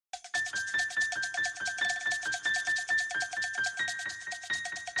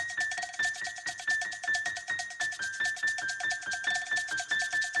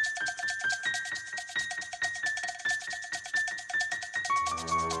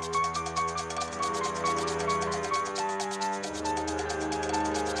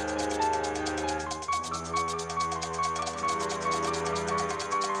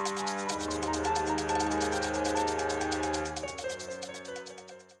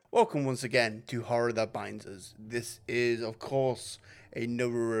Welcome once again to Horror That Binds Us. This is, of course,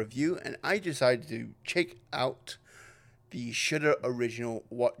 another review, and I decided to check out the Shudder original,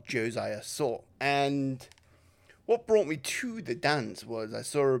 What Josiah Saw. And what brought me to the dance was I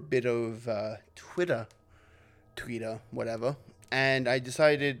saw a bit of Twitter, whatever, and I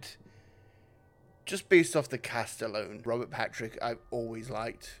decided, just based off the cast alone, Robert Patrick I've always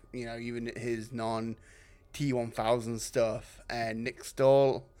liked, even his non-T1000 stuff, and Nick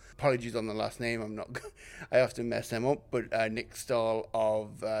Stahl. Apologies on the last name, I often mess them up, but Nick Stahl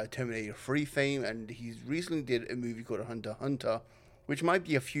of Terminator 3 fame, and he's recently did a movie called Hunter x Hunter, which might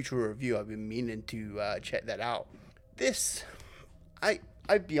be a future review. I've been meaning to check that out. This,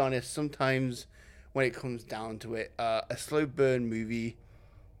 I'd be honest, sometimes when it comes down to it, a slow burn movie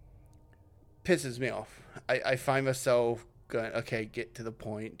pisses me off. I find myself going, okay, get to the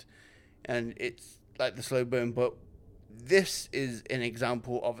point, and it's like the slow burn, but this is an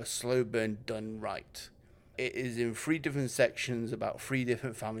example of a slow burn done right. It is in 3 different sections about 3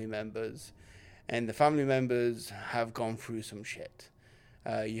 different family members, and the family members have gone through some shit.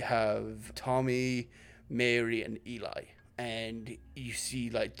 You have Tommy, Mary, and Eli, and you see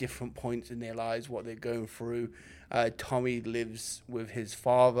like different points in their lives, what they're going through. Tommy lives with his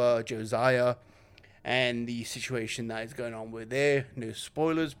father, Josiah, and the situation that is going on with there. No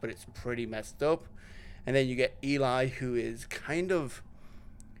spoilers, but it's pretty messed up. And then you get Eli, who is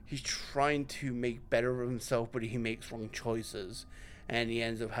he's trying to make better of himself, but he makes wrong choices, and he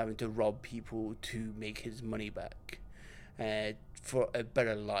ends up having to rob people to make his money back for a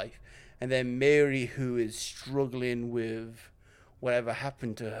better life. And then Mary, who is struggling with whatever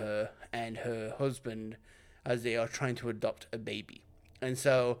happened to her and her husband as they are trying to adopt a baby. And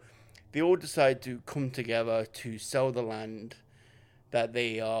so they all decide to come together to sell the land that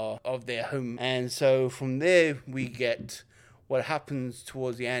they are of their home. And so from there we get what happens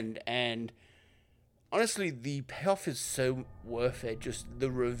towards the end, and honestly the payoff is so worth it. Just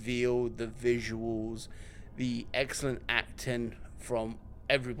the reveal, the visuals, the excellent acting from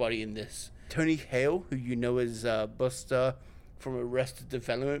everybody in this. Tony Hale, who you know as Buster from Arrested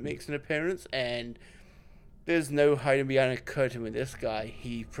Development, makes an appearance, and there's no hiding behind a curtain with this guy.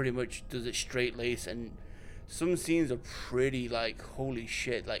 He pretty much does it straight lace, and some scenes are pretty like, holy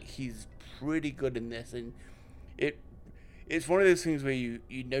shit, like he's pretty good in this. And it's one of those things where you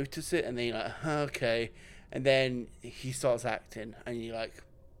notice it and then you're like, okay, and then he starts acting and you're like,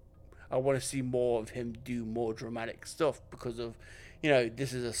 I want to see more of him do more dramatic stuff, because of,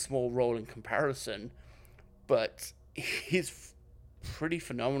 this is a small role in comparison, but he's pretty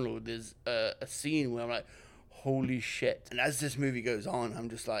phenomenal. There's a scene where I'm like, holy shit. And as this movie goes on, I'm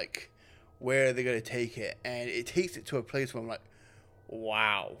just like, where are they going to take it? And it takes it to a place where I'm like,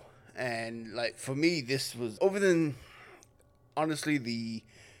 wow. And like, for me, this was, other than honestly the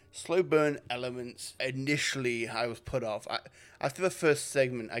slow burn elements, initially I was put off. After the first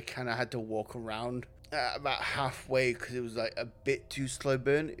segment, I kind of had to walk around about halfway, because it was like a bit too slow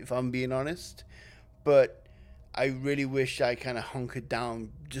burn, if I'm being honest. But I really wish I kind of hunkered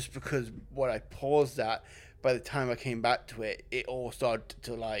down, just because what I paused at, by the time I came back to it, it all started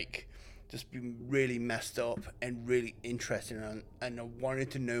to like just be really messed up and really interesting, and I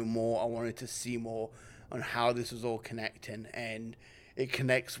wanted to know more. I wanted to see more on how this was all connecting, and it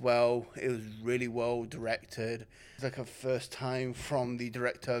connects well. It was really well directed. It's like a first time from the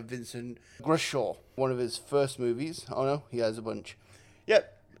director Vincent Grishaw, one of his first movies. Oh no, he has a bunch.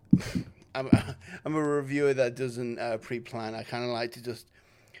 Yep. I'm a reviewer that doesn't pre-plan. I kind of like to just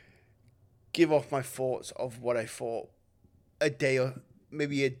give off my thoughts of what I thought a day or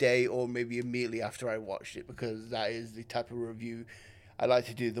maybe immediately after I watched it, because that is the type of review I like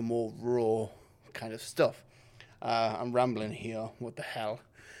to do, the more raw kind of stuff. I'm rambling here, what the hell.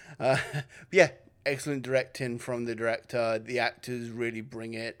 Yeah, excellent directing from the director. The actors really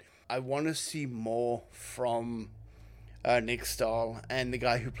bring it. I want to see more from Nick Stahl and the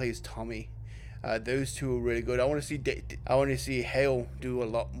guy who plays Tommy. Those two are really good. I want to see Hale do a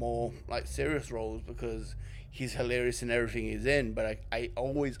lot more like serious roles, because he's hilarious in everything he's in. But I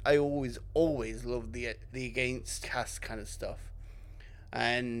always love the against cast kind of stuff.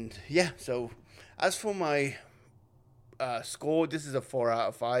 And yeah, so as for my score, this is a 4 out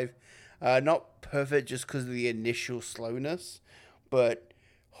of 5. Not perfect just because of the initial slowness, but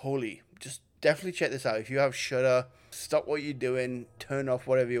just definitely check this out. If you have Shudder, stop what you're doing, turn off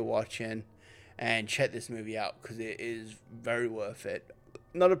whatever you're watching, and check this movie out, because it is very worth it.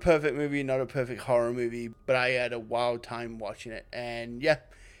 Not a perfect movie, not a perfect horror movie, but I had a wild time watching it. And yeah,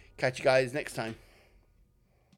 catch you guys next time.